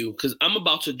 Thank you, because I'm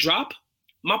about to drop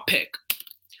my pick.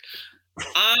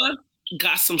 I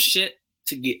got some shit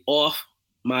to get off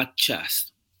my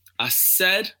chest. I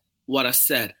said what I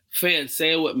said. Fans,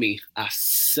 say it with me. I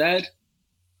said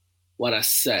what I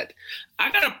said.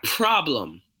 I got a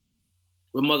problem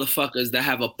with motherfuckers that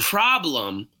have a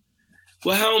problem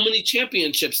with how many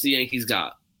championships the Yankees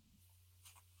got.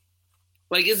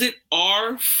 Like, is it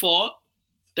our fault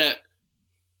that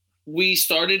we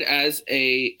started as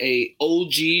a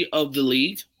OG of the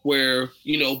league where,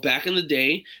 back in the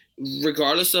day,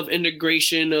 regardless of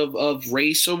integration of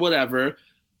race or whatever,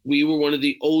 we were one of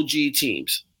the OG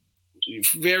teams.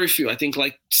 Very few. I think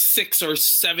like 6 or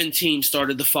 7 teams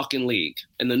started the fucking league,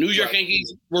 and the New York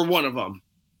Yankees were one of them.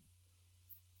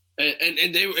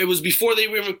 And it was before they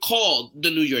were even called the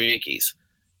New York Yankees.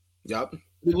 Yep.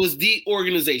 It was the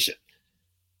organization.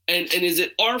 And is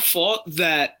it our fault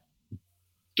that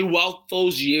throughout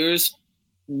those years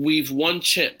we've won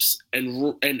chips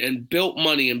and built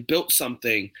money and built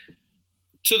something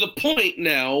to the point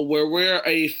now where we're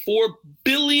a $4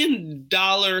 billion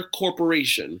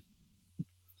corporation?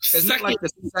 Isn't it like the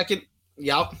second?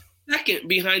 Yep. Second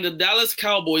behind the Dallas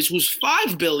Cowboys, who's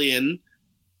 $5 billion,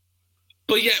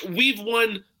 but yet we've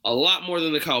won a lot more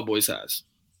than the Cowboys has.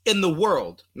 In the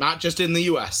world, not just in the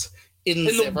U.S. In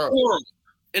the world.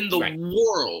 In the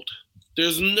world.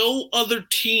 There's no other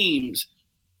teams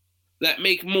that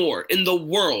make more in the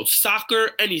world.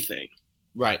 Soccer, anything.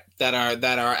 Right. That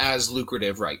are as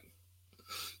lucrative, right.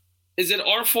 Is it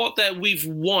our fault that we've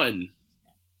won?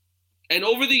 And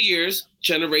over the years,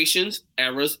 generations,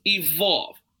 eras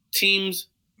evolve. Teams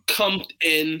come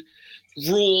in,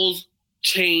 rules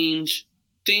change,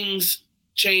 things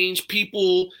change,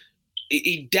 people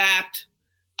adapt.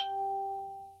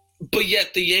 But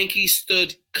yet the Yankees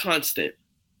stood constant.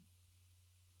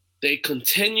 They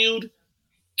continued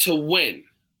to win.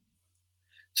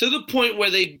 To the point where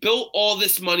they built all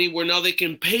this money where now they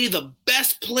can pay the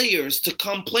best players to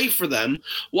come play for them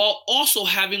while also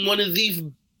having one of these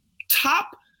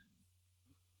top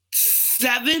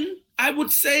 7, I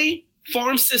would say,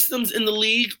 farm systems in the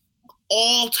league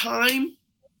all time.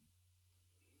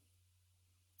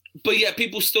 But yet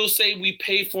people still say we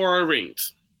pay for our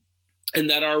rings and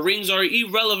that our rings are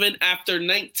irrelevant after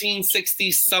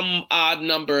 1960 some odd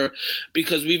number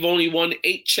because we've only won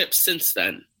 8 chips since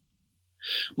then.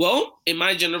 Well, in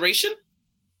my generation,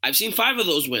 I've seen 5 of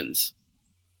those wins.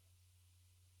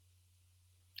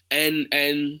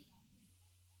 And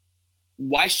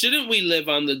why shouldn't we live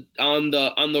on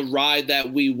the ride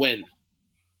that we win?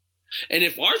 And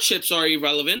if our chips are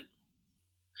irrelevant,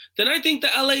 then I think the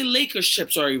LA Lakers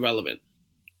chips are irrelevant.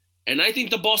 And I think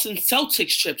the Boston Celtics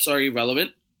chips are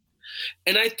irrelevant.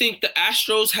 And I think the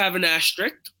Astros have an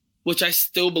asterisk, which I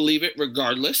still believe it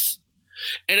regardless.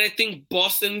 And I think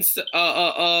Boston's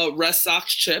Red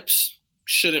Sox chips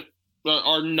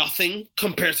are nothing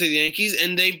compared to the Yankees,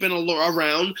 and they've been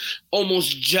around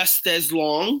almost just as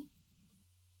long.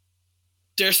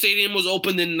 Their stadium was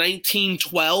opened in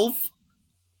 1912,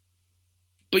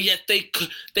 but yet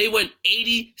they went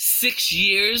 86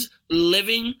 years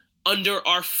living under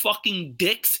our fucking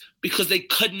dicks because they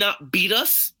could not beat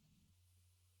us.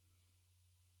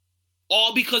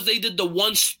 All because they did the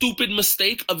one stupid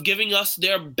mistake of giving us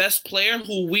their best player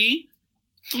who we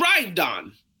thrived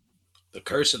on. The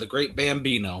curse of the great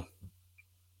Bambino.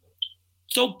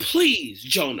 So please,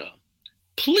 Jonah,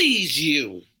 please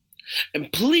you, and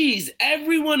please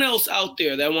everyone else out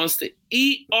there that wants to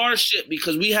eat our shit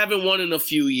because we haven't won in a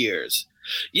few years.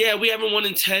 Yeah, we haven't won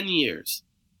in 10 years.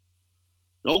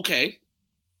 Okay.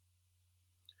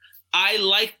 I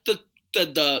like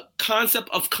the concept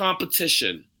of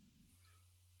competition.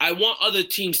 I want other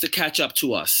teams to catch up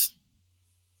to us.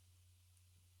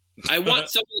 I want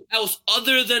someone else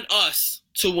other than us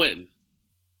to win.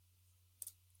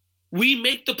 We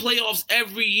make the playoffs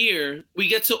every year. We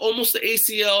get to almost the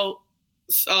ACL,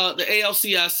 the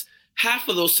ALCS half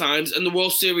of those times, and the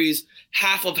World Series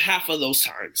half of those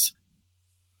times.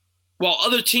 While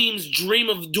other teams dream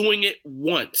of doing it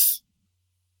once.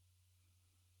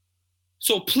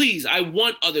 So please, I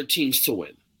want other teams to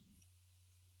win.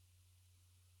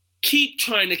 Keep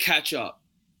trying to catch up.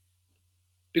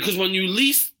 Because when you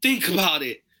least think about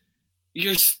it,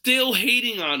 you're still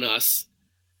hating on us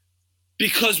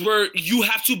because you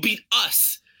have to beat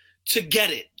us to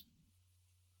get it.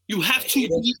 You have to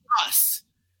beat us.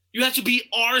 You have to beat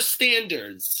our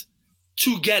standards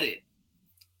to get it.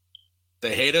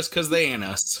 They hate us because they ain't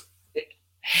us.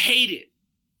 Hate it.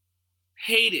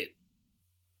 Hate it.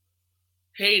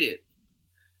 Hate it.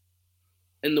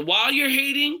 And while you're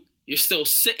hating, you're still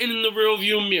sitting in the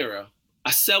rearview mirror.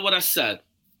 I said what I said.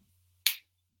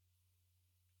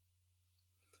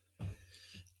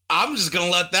 I'm just going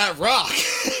to let that rock.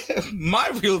 My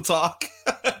real talk.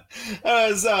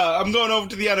 As I'm going over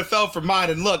to the NFL for mine.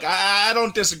 And look, I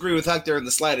don't disagree with Hector in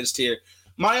the slightest here.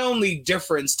 My only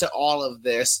difference to all of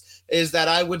this is that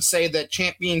I would say that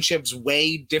championships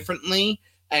weigh differently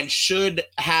and should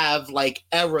have like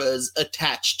eras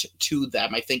attached to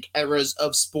them. I think eras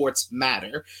of sports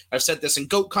matter. I've said this in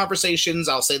GOAT conversations.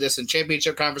 I'll say this in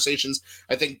championship conversations.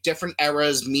 I think different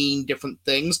eras mean different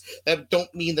things. That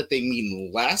don't mean that they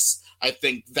mean less. I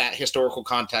think that historical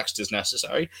context is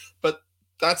necessary, but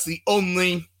that's it.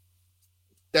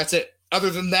 Other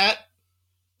than that,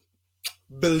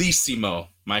 Bellissimo,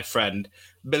 my friend.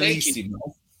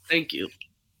 Bellissimo. Thank you.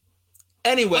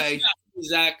 Anyway,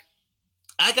 Zach.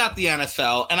 I got the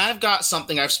NFL, and I've got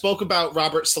something. I've spoke about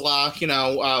Robert Saleh,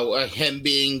 him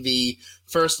being the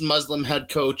first Muslim head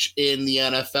coach in the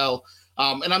NFL,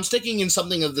 and I'm sticking in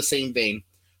something of the same vein.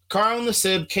 Carl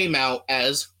Nassib came out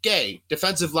as gay,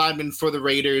 defensive lineman for the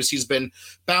Raiders. He's been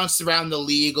bounced around the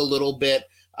league a little bit,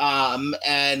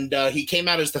 and he came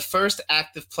out as the first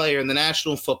active player in the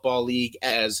National Football League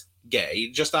as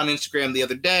gay. Just on Instagram the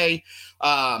other day,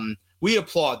 we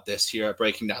applaud this here at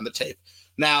Breaking Down the Tape.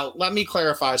 Now, let me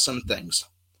clarify some things.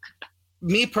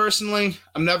 Me personally,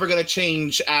 I'm never going to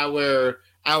change our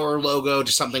logo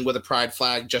to something with a pride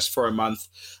flag just for a month.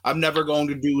 I'm never going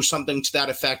to do something to that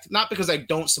effect, not because I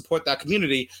don't support that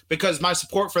community, because my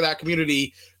support for that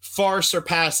community far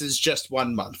surpasses just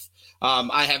 1 month.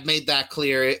 I have made that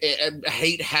clear.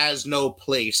 Hate has no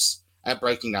place at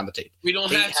Breaking Down the Tape. We don't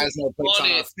hate has no place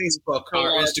on our Facebook,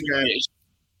 our Instagram.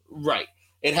 Right.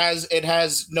 It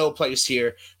has no place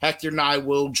here. Hector and I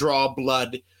will draw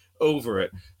blood over it.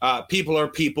 People are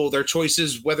people. Their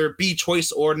choices, whether it be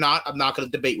choice or not, I'm not going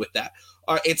to debate with that.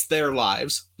 It's their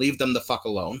lives. Leave them the fuck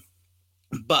alone.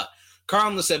 But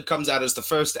Carl Nassib comes out as the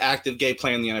first active gay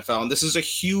player in the NFL, and this is a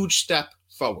huge step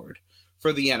forward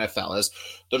for the NFL as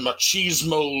the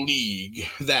machismo league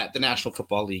that the National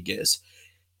Football League is.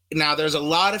 Now, there's a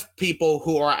lot of people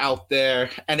who are out there,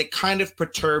 and it kind of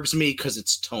perturbs me because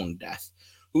it's tone deaf,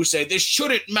 who say this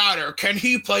shouldn't matter. Can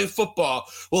he play football?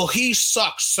 Well, he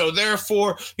sucks. So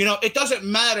therefore, it doesn't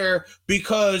matter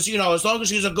because, as long as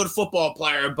he's a good football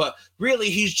player, but really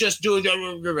he's just doing.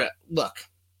 Look,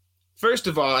 first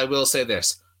of all, I will say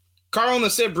this. Carl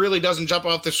Nassib really doesn't jump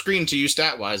off the screen to you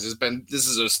stat-wise. This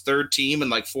is his third team in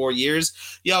like 4 years.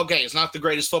 Yeah, okay, he's not the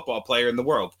greatest football player in the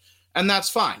world. And that's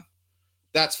fine.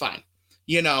 That's fine.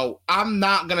 I'm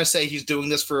not going to say he's doing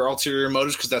this for ulterior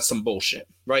motives because that's some bullshit,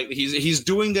 right? He's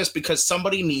doing this because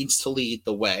somebody needs to lead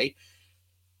the way.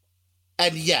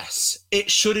 And yes,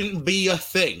 it shouldn't be a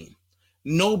thing.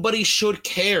 Nobody should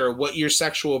care what your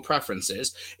sexual preference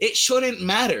is. It shouldn't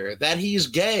matter that he's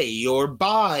gay or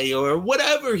bi or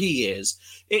whatever he is.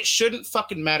 It shouldn't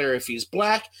fucking matter if he's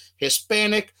black,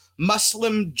 Hispanic,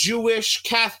 Muslim, Jewish,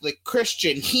 Catholic,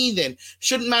 Christian, heathen.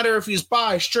 Shouldn't matter if he's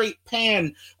bi, straight,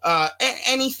 pan,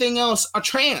 anything else, a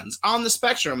trans on the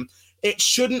spectrum. It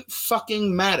shouldn't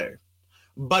fucking matter.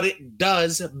 But it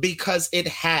does because it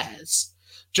has.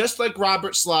 Just like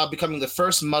Robert Saleh becoming the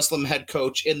first Muslim head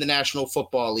coach in the National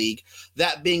Football League,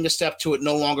 that being a step to it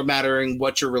no longer mattering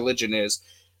what your religion is.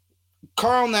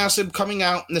 Carl Nassib coming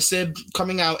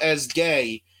out as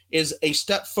gay is a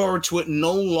step forward to it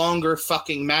no longer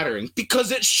fucking mattering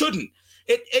because it shouldn't.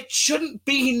 It shouldn't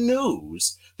be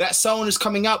news that someone is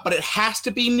coming out, but it has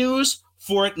to be news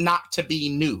for it not to be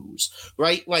news,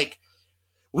 right? Like,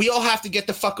 we all have to get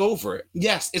the fuck over it.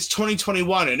 Yes, it's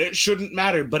 2021 and it shouldn't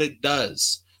matter, but it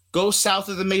does. Go south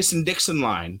of the Mason-Dixon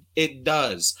line. It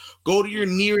does. Go to your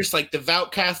nearest,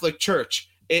 devout Catholic church.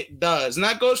 It does. And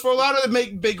that goes for a lot of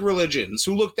the big religions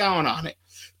who look down on it.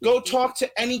 Go talk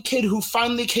to any kid who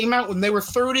finally came out when they were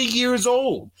 30 years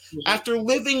old after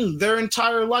living their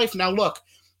entire life. Now, look,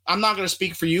 I'm not going to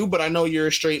speak for you, but I know you're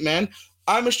a straight man.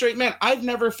 I'm a straight man. I've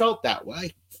never felt that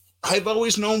way. I've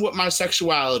always known what my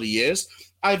sexuality is.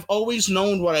 I've always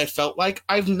known what I felt like.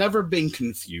 I've never been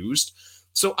confused.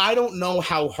 So I don't know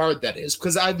how hard that is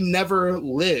because I've never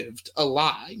lived a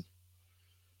lie.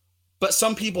 But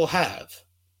some people have.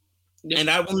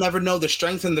 And I will never know the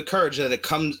strength and the courage that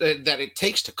it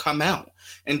takes to come out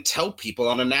and tell people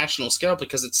on a national scale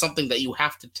because it's something that you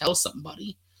have to tell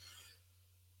somebody.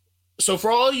 So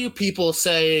for all you people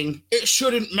saying, it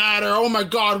shouldn't matter, oh my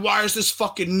God, why is this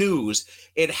fucking news?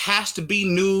 It has to be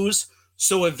news,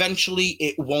 so eventually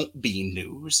it won't be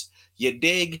news. You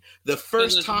dig? The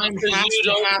first time has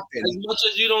to happen. As much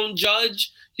as you don't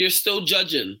judge, you're still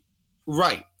judging.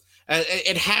 Right.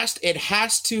 It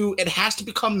has to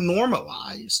become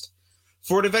normalized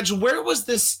for it eventually. Where was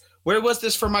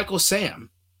this for Michael Sam?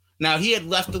 Now, he had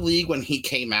left the league when he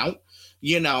came out,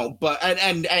 but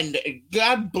and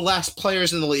God bless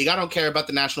players in the league. I don't care about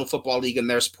the National Football League and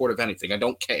their support of anything. I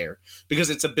don't care because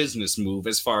it's a business move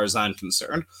as far as I'm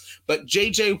concerned. But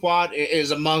J.J. Watt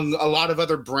is among a lot of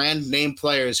other brand name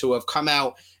players who have come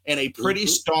out in a pretty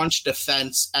staunch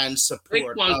defense and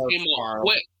support of Carl.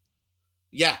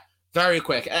 Yeah. Very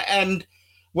quick. And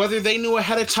whether they knew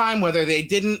ahead of time, whether they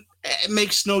didn't, it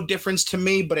makes no difference to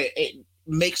me, but it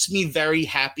makes me very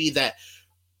happy that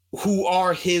who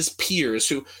are his peers,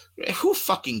 who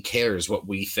fucking cares what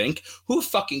we think? Who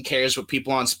fucking cares what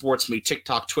people on SportsMe,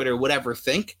 TikTok, Twitter, whatever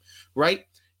think, right?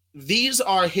 these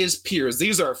are his peers.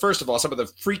 These are, first of all, some of the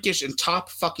freakish and top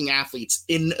fucking athletes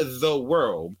in the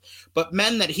world, but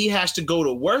men that he has to go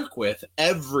to work with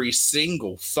every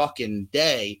single fucking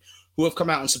day who have come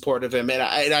out in support of him. And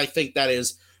I think that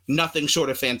is nothing short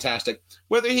of fantastic.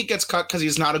 Whether he gets cut because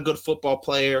he's not a good football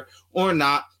player or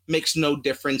not makes no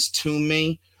difference to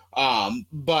me.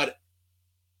 But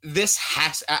this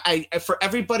has, for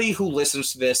everybody who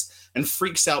listens to this and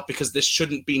freaks out because this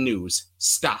shouldn't be news,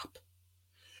 stop.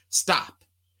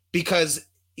 Because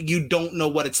you don't know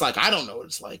what it's like. I don't know what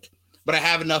it's like. But I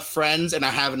have enough friends and I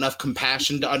have enough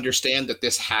compassion to understand that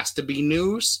this has to be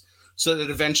news so that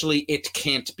eventually it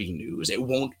can't be news. It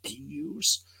won't be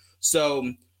news.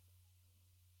 So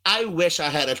I wish I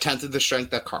had a tenth of the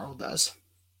strength that Carl does.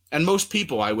 And most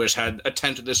people, I wish, had a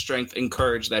tenth of the strength and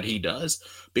courage that he does.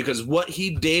 Because what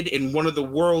he did in one of the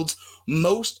world's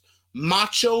most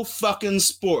macho fucking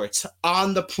sports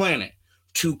on the planet,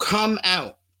 to come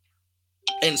out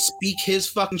and speak his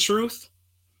fucking truth,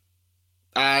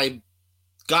 God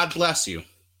bless you.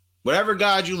 Whatever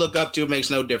God you look up to makes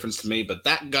no difference to me, but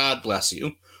that God bless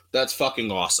you. That's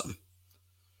fucking awesome.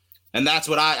 And that's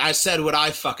what I said what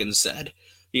I fucking said.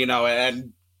 You know,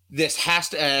 and this has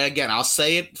to, again, I'll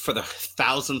say it for the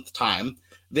 1,000th time,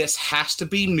 this has to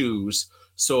be news,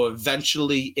 so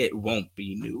eventually it won't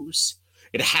be news.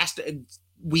 It has to,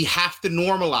 we have to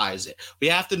normalize it. We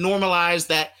have to normalize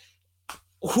that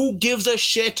who gives a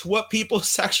shit what people's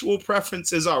sexual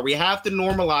preferences are? We have to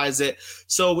normalize it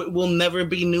so it will never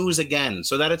be news again,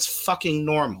 so that it's fucking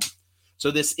normal. So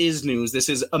this is news. This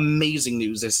is amazing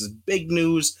news. This is big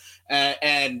news.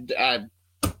 And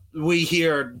we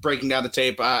here breaking down the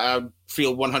tape, I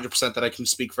feel 100% that I can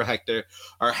speak for Hector,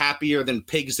 are happier than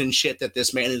pigs and shit that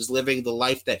this man is living the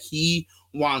life that he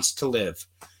wants to live.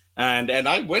 And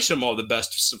I wish him all the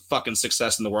best fucking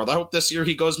success in the world. I hope this year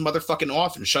he goes motherfucking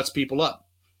off and shuts people up.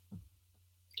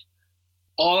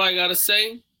 All I gotta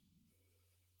say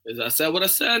is I said what I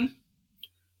said,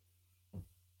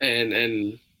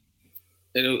 and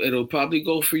it'll probably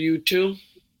go for you too.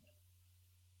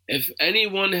 If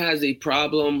anyone has a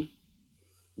problem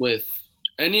with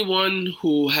anyone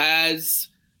who has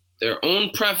their own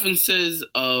preferences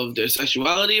of their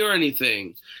sexuality or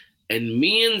anything, and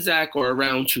me and Zach are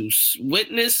around to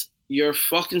witness your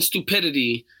fucking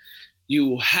stupidity, you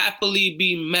will happily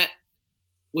be met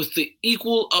with the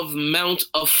equal amount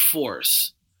of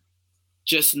force.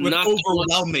 Just with not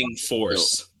overwhelming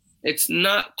force. It's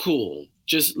not cool.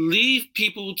 Just leave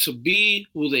people to be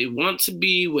who they want to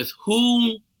be with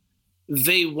who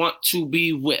they want to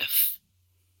be with.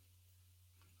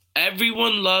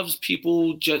 Everyone loves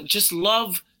people. Just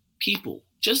love people.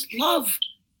 Just love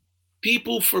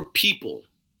people for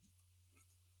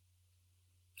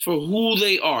who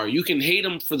they are. You can hate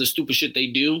them for the stupid shit they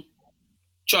do.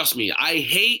 Trust me, I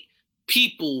hate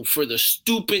people for the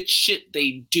stupid shit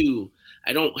they do.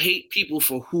 I don't hate people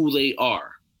for who they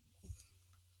are.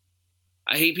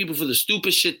 I hate people for the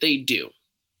stupid shit they do.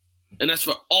 And that's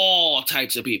for all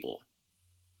types of people.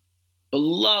 But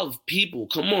love people.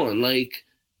 Come on. Like,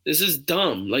 this is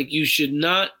dumb. Like, you should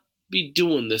not be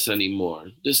doing this anymore.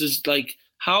 This is like,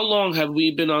 how long have we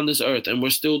been on this earth and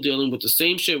we're still dealing with the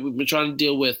same shit we've been trying to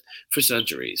deal with for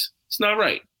centuries? It's not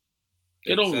right.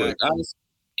 Get over it, guys.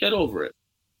 Get over it.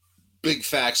 Big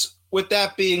facts. With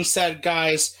that being said,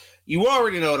 guys, you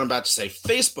already know what I'm about to say.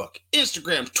 Facebook,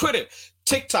 Instagram, Twitter,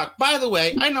 TikTok. By the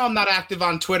way, I know I'm not active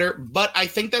on Twitter, but I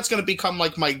think that's going to become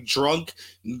like my drunk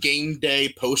game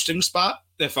day posting spot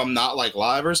if I'm not like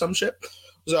live or some shit.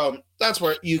 So that's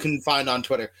where you can find on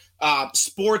Twitter.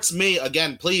 Sports Me,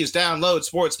 again, please download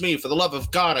Sports Me for the love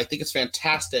of God. I think it's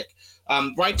fantastic.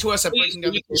 Write to us at Breaking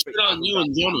Down the Tape. Shit on you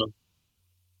and Jonah.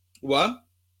 What?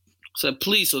 Said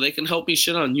please, so they can help me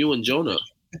shit on you and Jonah.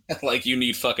 Like you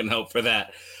need fucking help for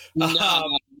that. No,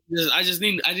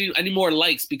 I need more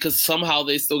likes because somehow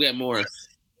they still get more.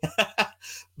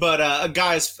 But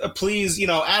guys, please,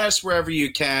 add us wherever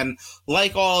you can.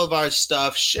 Like all of our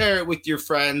stuff. Share it with your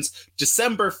friends.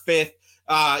 December 5th,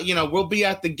 we'll be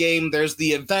at the game. There's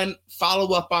the event.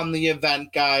 Follow up on the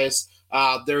event, guys.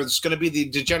 There's going to be the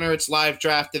Degenerates live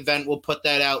draft event. We'll put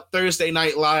that out Thursday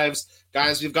night lives.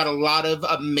 Guys, we've got a lot of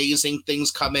amazing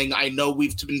things coming. I know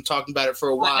we've been talking about it for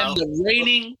a while. I am the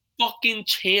reigning fucking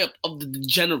champ of the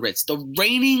Degenerates. The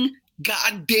reigning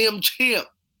goddamn champ.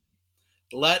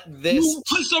 Let this... You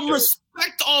put some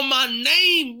respect on my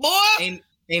name, boy.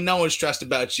 Ain't no one stressed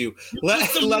about you.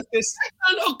 Let this...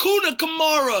 Akuna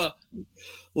Kamara.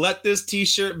 Let this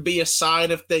t-shirt be a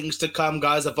sign of things to come,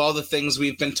 guys, of all the things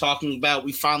we've been talking about.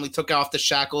 We finally took off the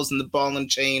shackles and the ball and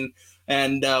chain.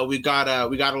 And we got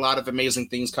a lot of amazing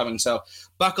things coming. So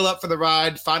buckle up for the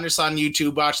ride. Find us on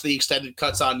YouTube. Watch the extended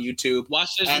cuts on YouTube.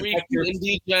 Watch this week in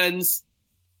D-Gens.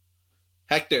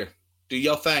 Hector, do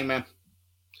your thing, man.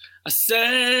 I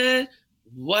said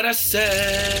what I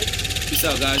said. Peace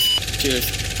out, guys.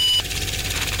 Cheers.